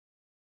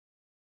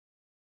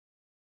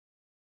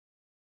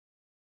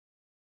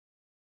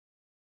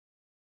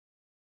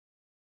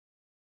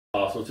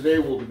So today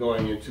we'll be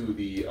going into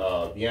the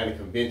Vienna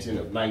Convention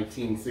of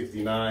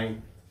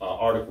 1969,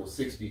 Article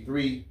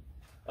 63,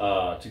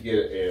 to get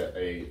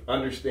a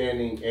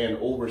understanding and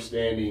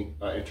overstanding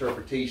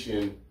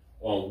interpretation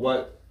on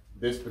what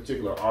this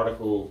particular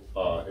article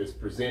is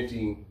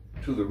presenting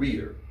to the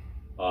reader.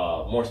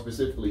 More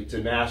specifically to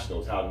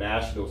nationals, how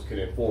nationals can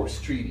enforce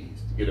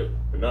treaties, to get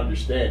an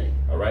understanding,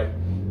 all right?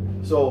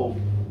 So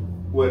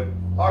with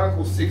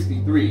Article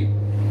 63,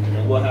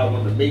 and we'll have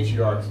one of the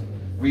matriarchs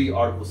read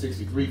Article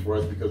 63 for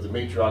us, because the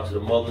matriarchs are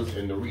the mothers,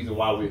 and the reason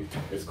why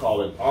it's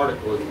called an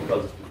article is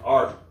because it's an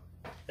art,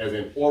 as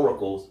in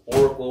oracles.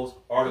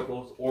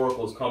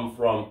 Oracles come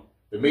from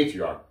the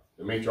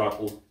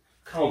matriarchal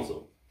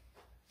council.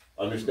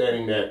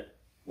 Understanding that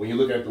when you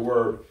look at the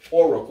word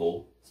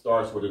oracle,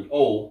 starts with an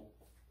O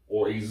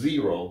or a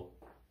 0,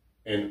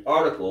 and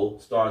article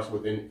starts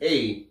with an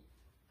A.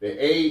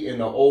 The A in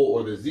the O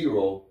or the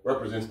 0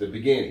 represents the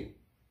beginning,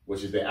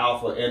 which is the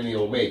Alpha and the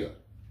Omega.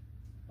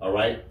 All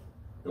right?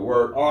 The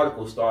word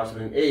article starts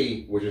with an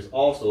A, which is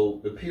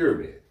also the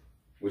pyramid,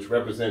 which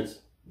represents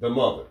the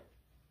mother.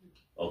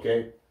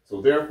 Okay?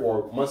 So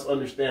therefore, we must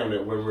understand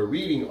that when we're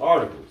reading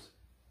articles,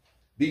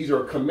 these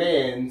are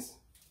commands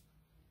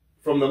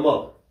from the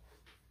mother,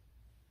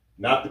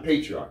 not the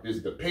patriarch. This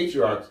is the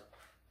patriarchs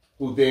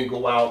who then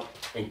go out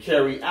and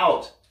carry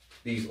out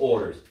these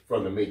orders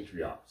from the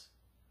matriarchs.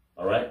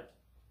 All right?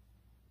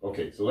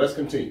 Okay, so let's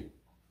continue.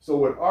 So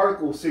with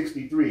Article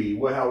 63,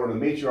 how the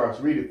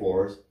matriarchs read it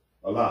for us,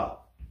 aloud.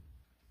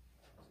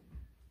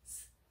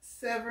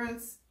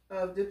 Severance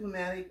of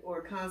diplomatic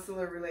or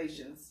consular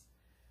relations.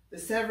 The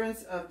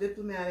severance of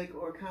diplomatic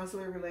or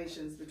consular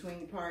relations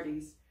between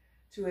parties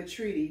to a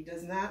treaty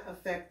does not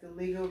affect the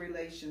legal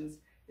relations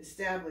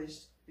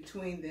established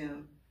between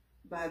them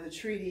by the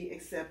treaty,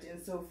 except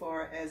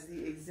insofar as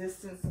the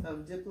existence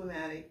of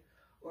diplomatic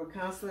or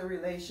consular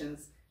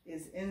relations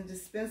is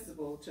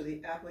indispensable to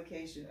the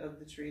application of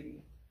the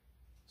treaty.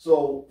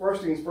 So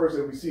first things first,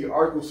 that we see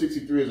Article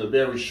 63 is a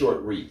very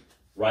short read,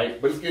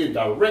 right? But it's getting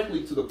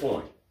directly to the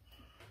point.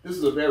 This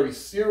is a very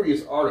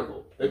serious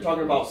article. They're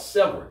talking about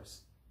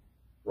severance,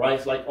 right?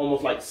 It's like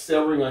almost like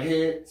severing a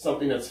head,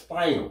 something that's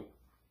final,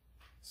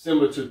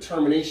 similar to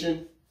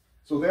termination.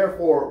 So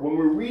therefore, when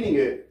we're reading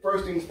it,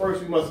 first things first,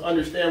 we must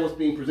understand what's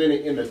being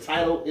presented in the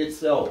title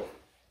itself.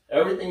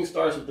 Everything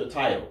starts with the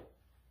title.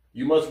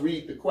 You must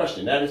read the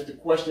question. That is the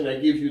question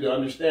that gives you the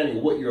understanding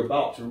of what you're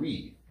about to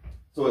read.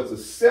 So it's a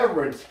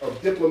severance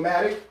of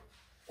diplomatic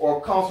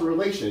or consular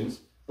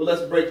relations. But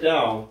let's break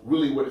down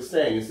really what it's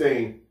saying. It's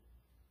saying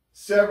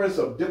severance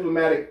of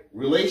diplomatic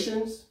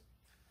relations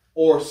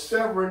or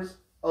severance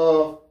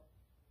of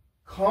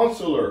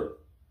consular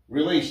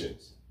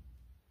relations.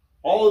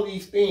 All of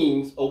these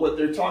things are what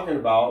they're talking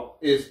about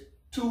is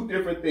two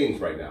different things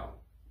right now.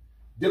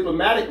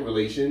 Diplomatic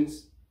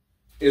relations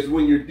is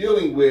when you're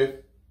dealing with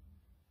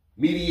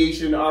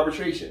mediation and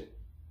arbitration.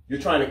 You're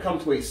trying to come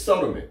to a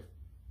settlement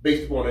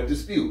based upon a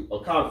dispute,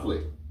 a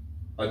conflict,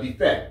 a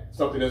defect,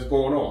 something that's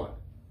going on.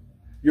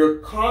 Your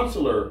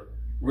consular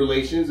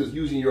relations is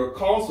using your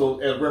consul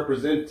as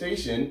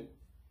representation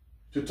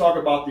to talk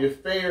about the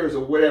affairs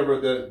of whatever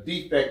the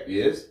defect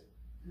is,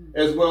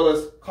 as well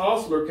as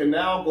consular can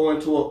now go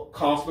into a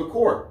consular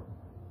court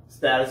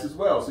status as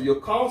well. So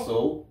your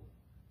consul,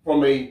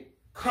 from a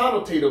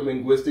connotative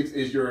linguistics,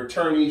 is your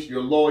attorneys,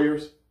 your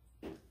lawyers.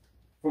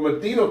 From a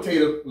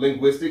denotative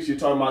linguistics, you're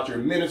talking about your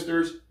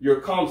ministers,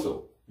 your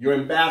consul, your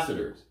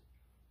ambassadors.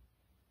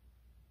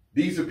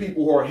 These are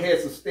people who are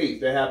heads of state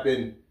that have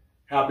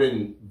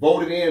been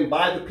voted in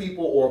by the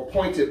people or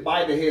appointed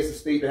by the heads of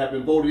state that have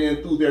been voted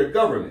in through their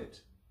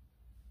government.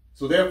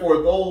 So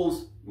therefore,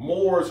 those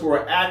Moors who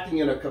are acting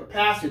in a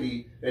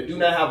capacity that do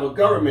not have a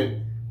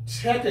government,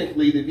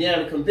 technically the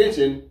Vienna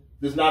Convention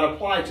does not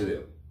apply to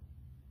them.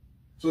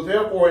 So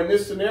therefore, in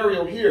this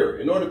scenario here,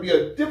 in order to be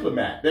a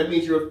diplomat, that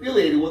means you're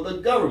affiliated with a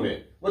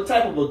government. What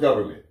type of a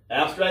government?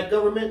 Abstract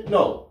government?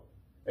 No.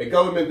 A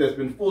government that's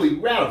been fully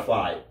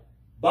ratified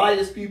by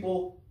its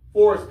people,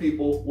 for its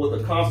people, with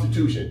a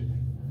constitution,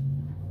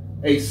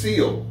 a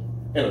seal,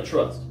 and a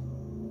trust.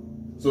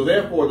 So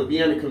therefore, the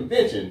Vienna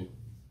Convention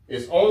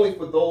is only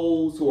for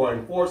those who are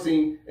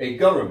enforcing a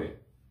government,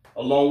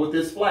 along with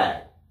this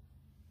flag.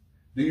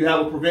 Do you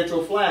have a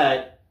provincial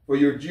flag for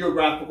your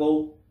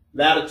geographical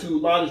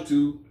latitude,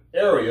 longitude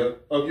area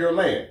of your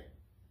land?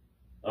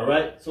 All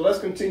right, so let's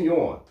continue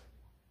on.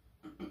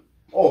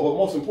 Oh, but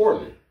most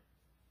importantly,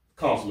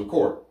 consular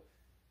court.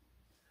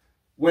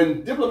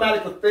 When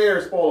diplomatic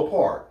affairs fall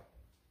apart,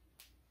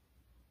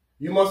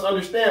 you must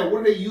understand,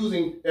 what are they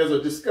using as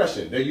a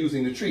discussion? They're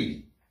using the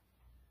treaty,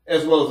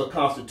 as well as a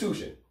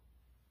constitution.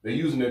 They're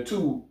using the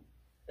two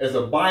as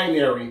a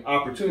binary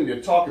opportunity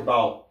to talk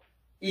about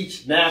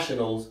each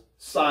national's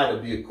side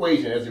of the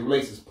equation as it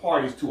relates as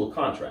parties to a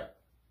contract.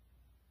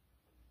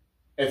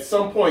 At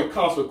some point,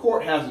 consular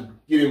court has to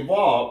get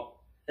involved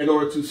in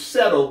order to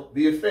settle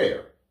the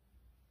affair.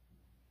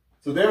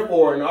 So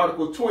therefore, in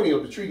Article 20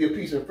 of the Treaty of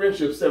Peace and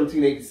Friendship,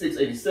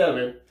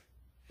 1786-87,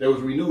 that was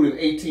renewed in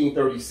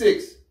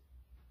 1836,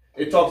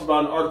 it talks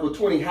about in Article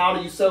 20, how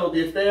do you settle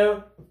the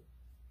affair?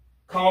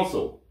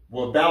 Consul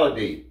will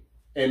validate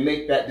and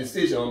make that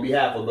decision on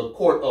behalf of the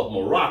court of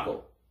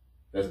Morocco.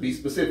 Let's be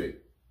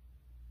specific.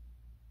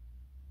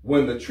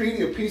 When the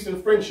Treaty of Peace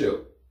and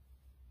Friendship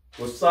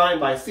was signed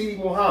by Sidi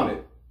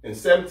Muhammad in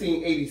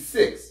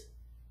 1786,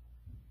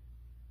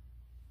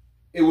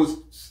 it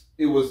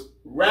was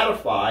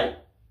ratified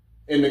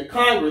in the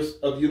Congress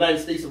of the United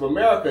States of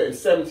America in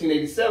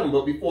 1787.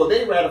 But before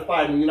they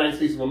ratified in the United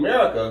States of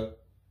America,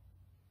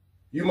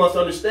 you must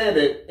understand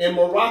that in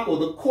Morocco,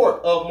 the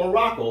court of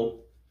Morocco,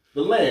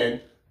 the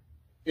land,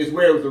 is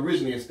where it was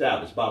originally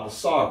established by the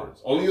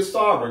sovereigns. Only a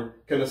sovereign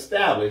can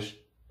establish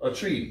a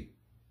treaty.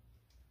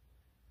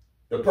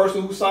 The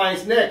person who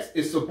signs next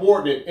is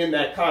subordinate in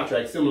that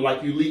contract, similar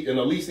like you in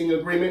a leasing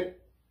agreement.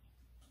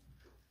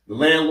 The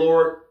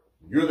landlord,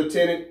 you're the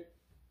tenant,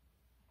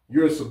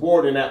 you're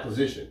subordinate in that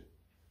position.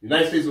 The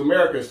United States of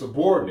America is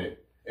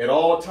subordinate at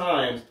all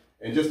times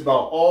in just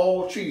about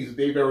all treaties that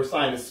they've ever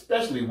signed,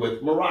 especially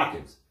with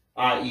Moroccans,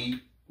 i.e.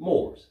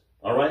 Moors.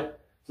 All right?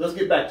 So let's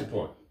get back to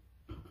point.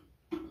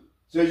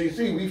 So as you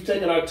see, we've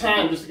taken our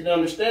time just to get an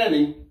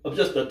understanding of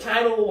just the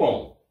title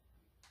alone.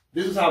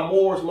 This is how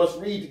Moors must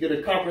read to get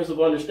a comprehensive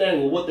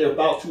understanding of what they're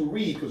about to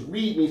read, because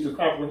read means to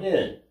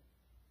comprehend,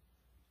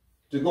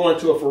 to go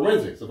into a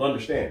forensics of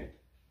understanding.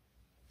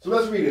 So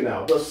let's read it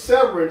now. The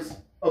severance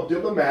of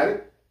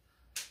diplomatic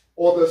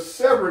or the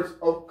severance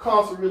of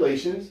consular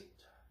relations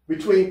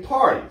between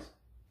parties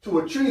to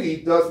a treaty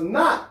does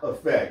not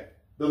affect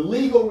the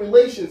legal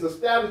relations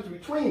established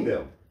between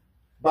them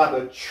by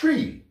the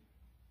treaty,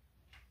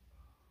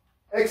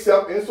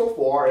 except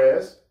insofar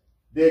as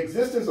the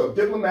existence of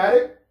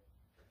diplomatic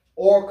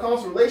or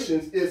consular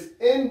relations is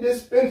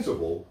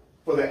indispensable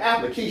for the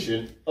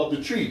application of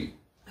the treaty.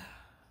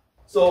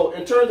 So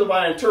in terms of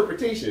our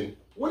interpretation,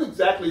 what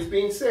exactly is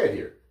being said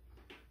here?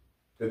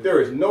 That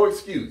there is no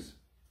excuse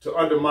to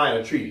undermine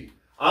a treaty.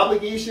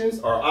 Obligations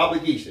are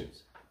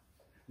obligations,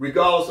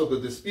 regardless of the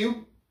dispute,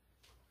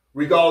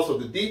 regardless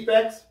of the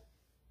defects,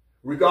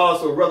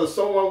 regardless of whether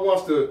someone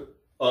wants to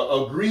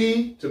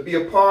agree to be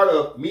a part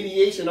of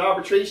mediation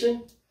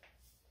arbitration,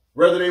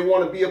 whether they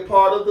want to be a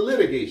part of the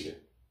litigation.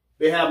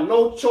 They have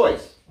no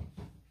choice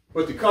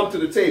but to come to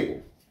the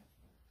table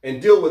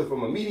and deal with it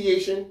from a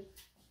mediation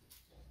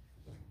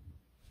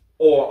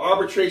or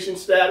arbitration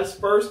status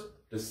first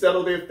to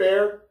settle their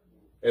affair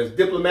as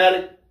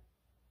diplomatic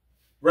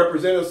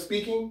representatives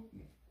speaking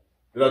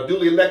that are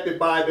duly elected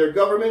by their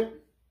government,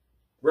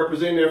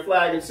 representing their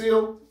flag and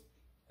seal.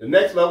 The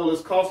next level is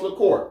consular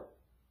court.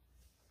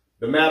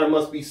 The matter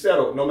must be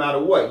settled no matter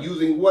what.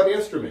 Using what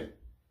instrument?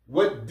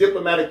 What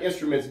diplomatic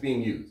instruments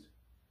being used?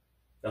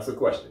 That's the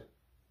question.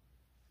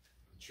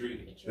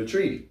 Treaty. The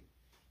treaty.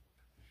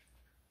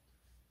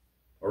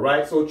 All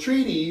right, so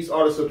treaties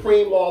are the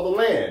supreme law of the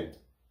land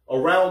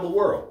around the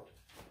world.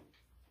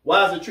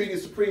 Why is the treaty the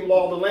supreme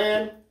law of the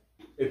land?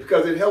 It's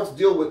because it helps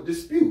deal with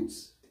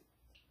disputes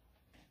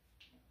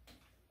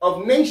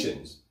of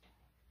nations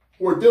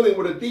who are dealing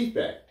with a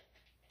defect.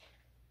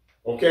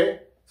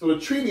 Okay, so the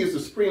treaty is the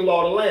supreme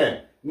law of the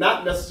land,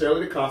 not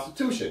necessarily the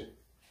Constitution.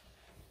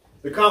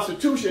 The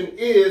Constitution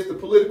is the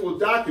political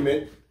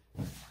document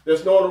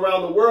that's known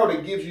around the world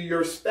that gives you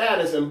your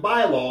status and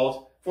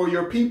bylaws for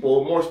your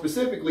people. More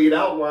specifically, it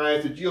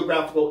outlines the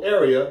geographical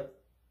area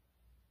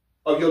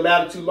of your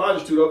latitude,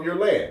 longitude of your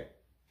land.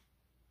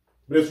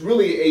 But it's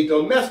really a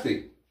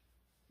domestic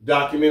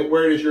document,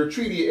 whereas your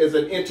treaty is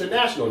an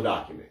international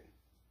document.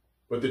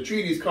 But the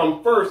treaties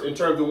come first in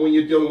terms of when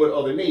you're dealing with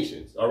other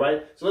nations. All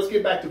right? So let's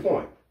get back to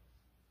point.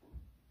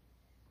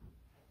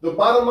 The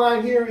bottom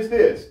line here is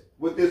this,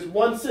 with this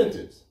one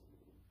sentence.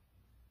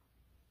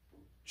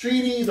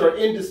 Treaties are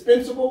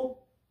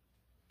indispensable,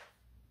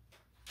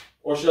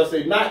 or should I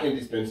say not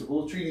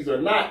indispensable. Treaties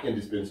are not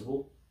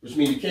indispensable, which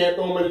means you can't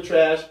throw them in the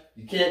trash,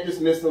 you can't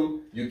dismiss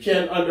them, you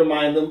can't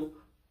undermine them,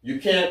 you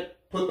can't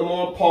put them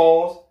on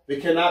pause, they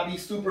cannot be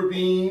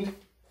supervened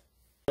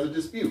as a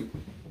dispute.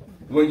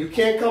 When you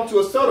can't come to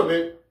a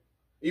settlement,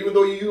 even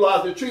though you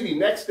utilize the treaty,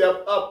 next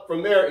step up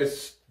from there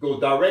is go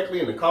directly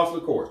in the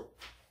consular court.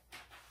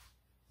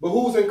 But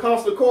who's in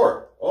consular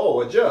court?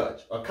 Oh, a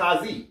judge, a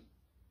qazi.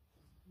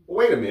 Well,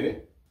 wait a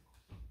minute.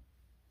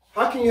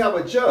 How can you have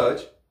a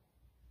judge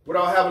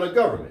without having a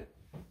government?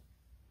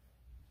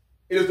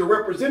 It is the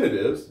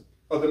representatives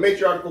of the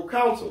matriarchal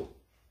council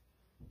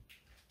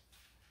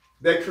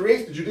that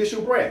creates the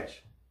judicial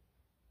branch.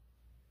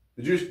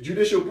 The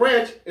judicial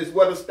branch is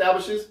what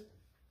establishes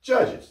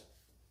judges.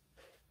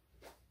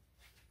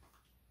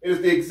 It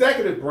is the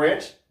executive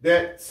branch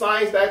that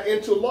signs that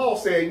into law,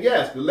 saying,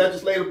 yes, the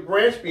legislative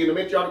branch, being the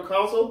matriarchal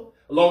council,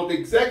 along with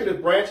the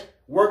executive branch,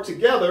 work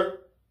together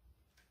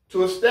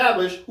to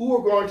establish who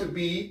are going to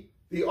be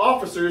the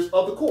officers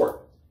of the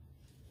court.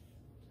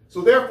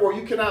 So therefore,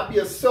 you cannot be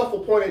a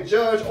self-appointed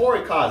judge or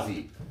a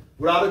qazi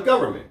without a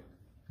government.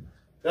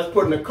 That's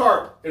putting the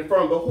cart in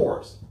front of the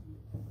horse.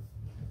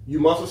 You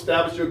must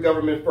establish your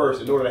government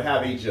first in order to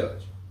have a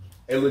judge,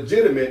 a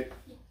legitimate,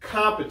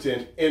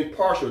 competent,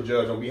 impartial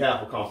judge on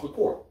behalf of consular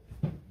court.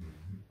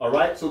 All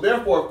right. So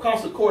therefore, if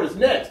consular court is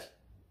next,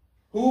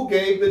 who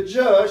gave the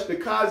judge, the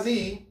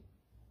qazi,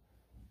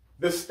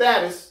 the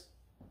status,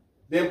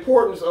 the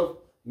importance of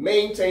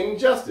maintaining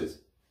justice?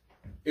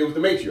 It was the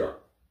matriarch.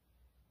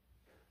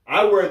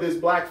 I wear this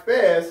black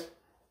fez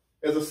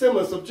as a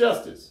semblance of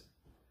justice.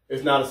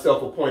 It's not a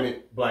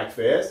self-appointed black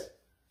fez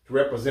to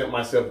represent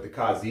myself at the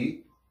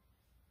qazi.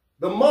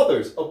 The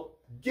mothers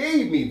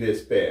gave me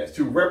this fez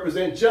to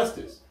represent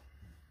justice,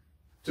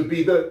 to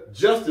be the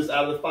justice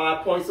out of the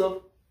 5 points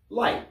of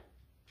light.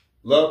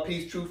 Love,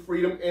 peace, truth,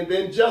 freedom, and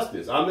then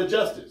justice. I'm the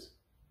justice.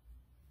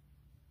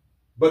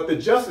 But the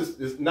justice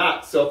is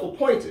not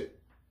self-appointed.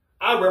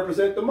 I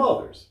represent the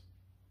mothers.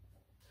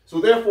 So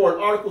therefore,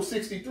 in Article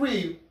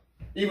 63,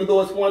 even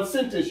though it's one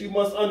sentence, you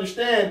must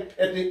understand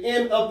at the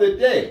end of the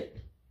day,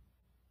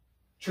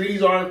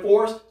 treaties are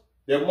enforced,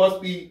 there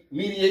must be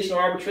mediation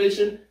or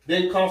arbitration,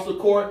 then consular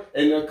court,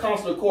 and the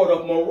consular court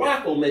of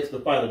Morocco makes the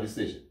final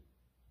decision.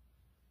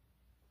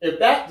 If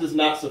that does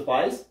not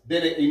suffice,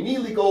 then it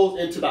immediately goes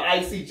into the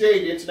ICJ,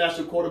 the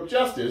International Court of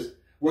Justice,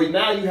 where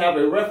now you have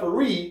a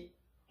referee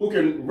who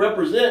can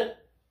represent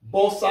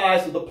both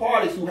sides of the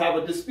parties who have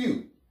a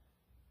dispute.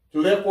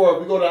 So therefore,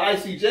 if we go to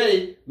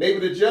ICJ, maybe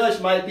the judge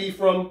might be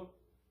from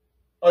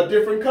a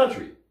different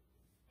country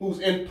who's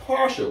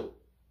impartial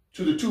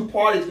to the two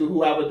parties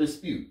who have a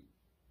dispute.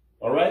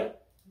 All right?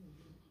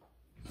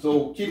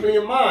 So keeping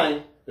in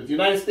mind that the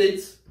United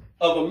States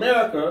of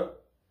America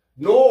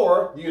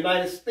nor the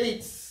United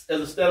States as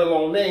a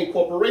standalone name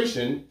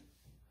corporation,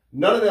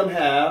 none of them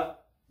have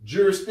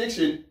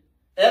jurisdiction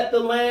at the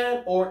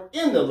land or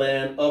in the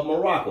land of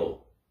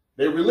Morocco.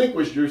 They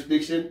relinquished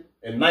jurisdiction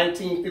in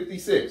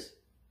 1956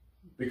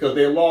 because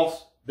they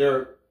lost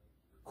their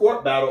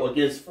court battle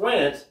against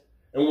France,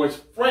 in which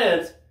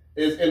France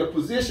is in a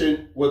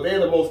position where they're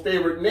the most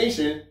favored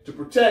nation to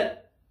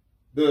protect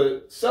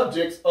the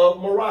subjects of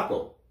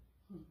Morocco.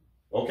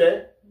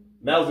 Okay?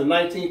 And that was in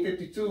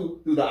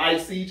 1952 through the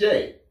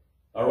ICJ.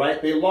 All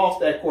right? They lost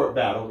that court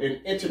battle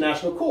in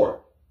international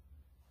court.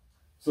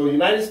 So the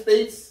United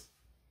States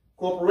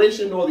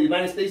Corporation or the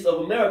United States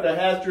of America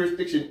has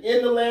jurisdiction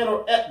in the land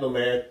or at the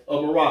land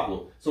of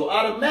Morocco. So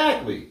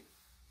automatically,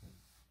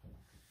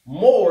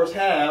 Moors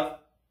have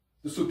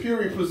the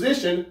superior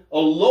position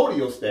of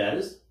allodial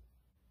status,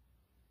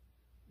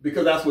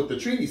 because that's what the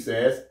treaty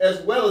says,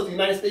 as well as the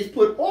United States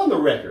put on the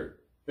record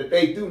that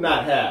they do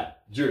not have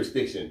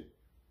jurisdiction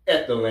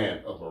at the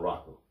land of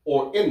Morocco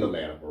or in the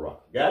land of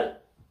Morocco. Got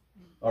it?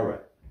 All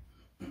right.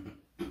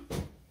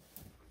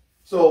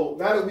 So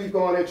now that we've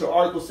gone into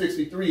Article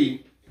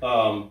 63,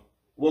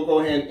 we'll go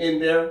ahead and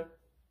end there.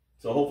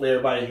 So hopefully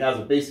everybody has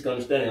a basic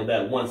understanding of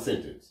that one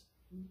sentence.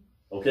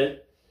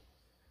 Okay?